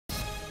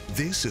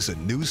This is a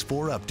News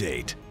 4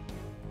 update.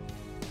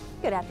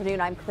 Good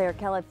afternoon. I'm Claire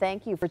Kellett.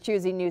 Thank you for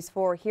choosing News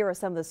 4. Here are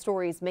some of the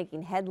stories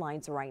making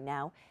headlines right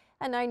now.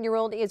 A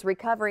 9-year-old is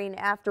recovering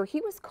after he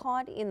was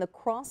caught in the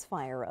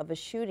crossfire of a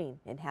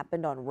shooting. It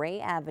happened on Ray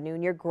Avenue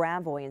near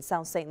Gravois in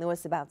South St.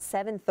 Louis about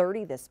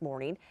 7:30 this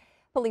morning.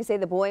 Police say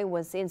the boy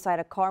was inside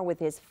a car with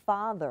his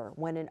father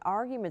when an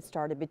argument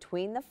started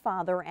between the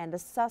father and a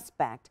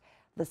suspect.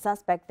 The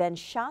suspect then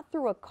shot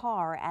through a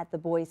car at the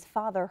boy's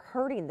father,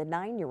 hurting the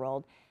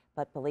 9-year-old,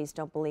 but police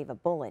don't believe a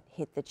bullet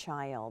hit the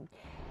child.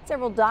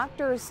 Several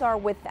doctors are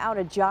without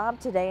a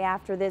job today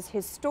after this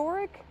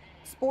historic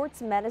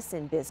sports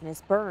medicine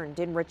business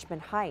burned in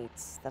Richmond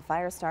Heights. The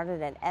fire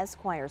started at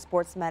Esquire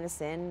Sports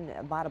Medicine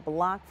about a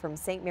block from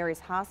St. Mary's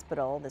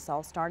Hospital. This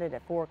all started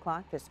at 4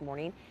 o'clock this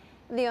morning.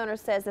 The owner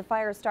says the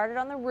fire started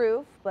on the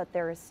roof, but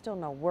there is still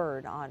no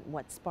word on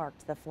what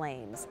sparked the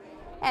flames.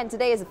 And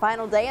today is the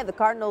final day of the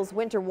Cardinals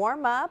Winter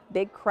Warmup.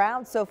 Big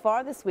crowd so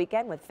far this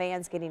weekend with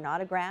fans getting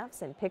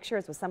autographs and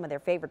pictures with some of their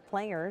favorite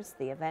players.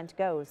 The event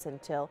goes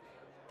until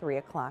 3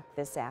 o'clock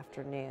this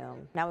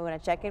afternoon. Now we want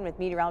to check in with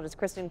meteorologist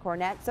Kristen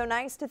Cornett. So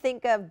nice to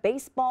think of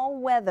baseball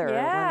weather when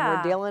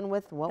we're dealing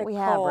with what we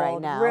have right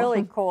now.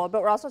 Really cold,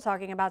 but we're also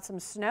talking about some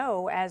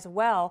snow as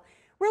well.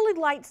 Really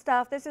light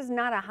stuff. This is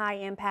not a high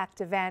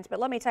impact event,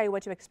 but let me tell you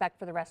what to expect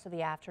for the rest of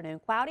the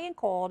afternoon. Cloudy and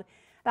cold,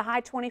 the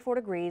high 24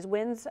 degrees.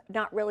 Winds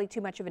not really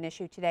too much of an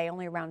issue today,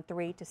 only around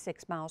 3 to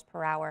 6 miles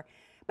per hour.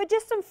 But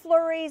just some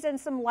flurries and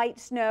some light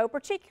snow,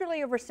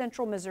 particularly over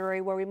central Missouri,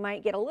 where we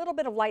might get a little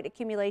bit of light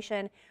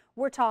accumulation.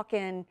 We're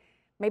talking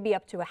maybe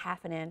up to a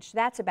 ½ an inch.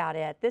 That's about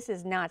it. This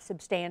is not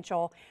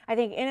substantial. I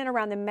think in and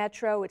around the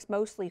metro, it's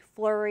mostly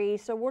flurry.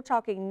 So we're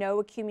talking no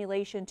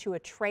accumulation to a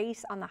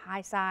trace on the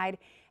high side.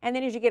 And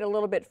then as you get a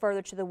little bit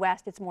further to the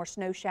west, it's more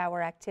snow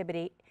shower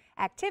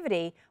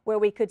activity where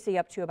we could see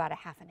up to about a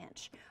 ½ an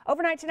inch.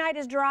 Overnight tonight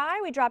is dry.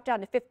 We drop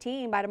down to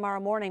 15 by tomorrow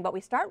morning, but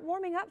we start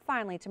warming up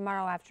finally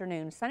tomorrow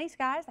afternoon. Sunny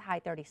skies, the high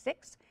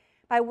 36.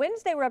 By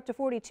Wednesday, we're up to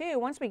 42.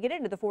 Once we get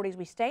into the 40s,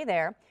 we stay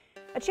there.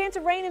 A chance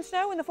of rain and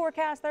snow in the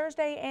forecast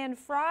Thursday and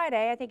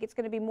Friday. I think it's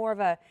going to be more of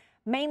a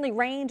mainly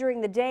rain during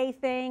the day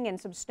thing, and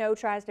some snow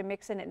tries to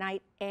mix in at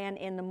night and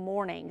in the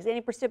mornings. Any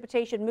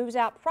precipitation moves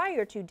out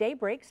prior to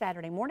daybreak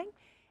Saturday morning,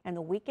 and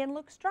the weekend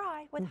looks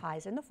dry with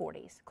highs in the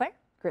 40s. Claire?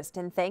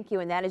 Kristen, thank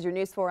you. And that is your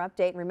News 4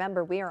 update.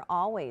 Remember, we are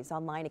always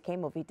online at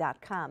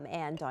KMOV.com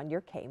and on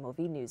your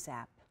KMOV News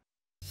app.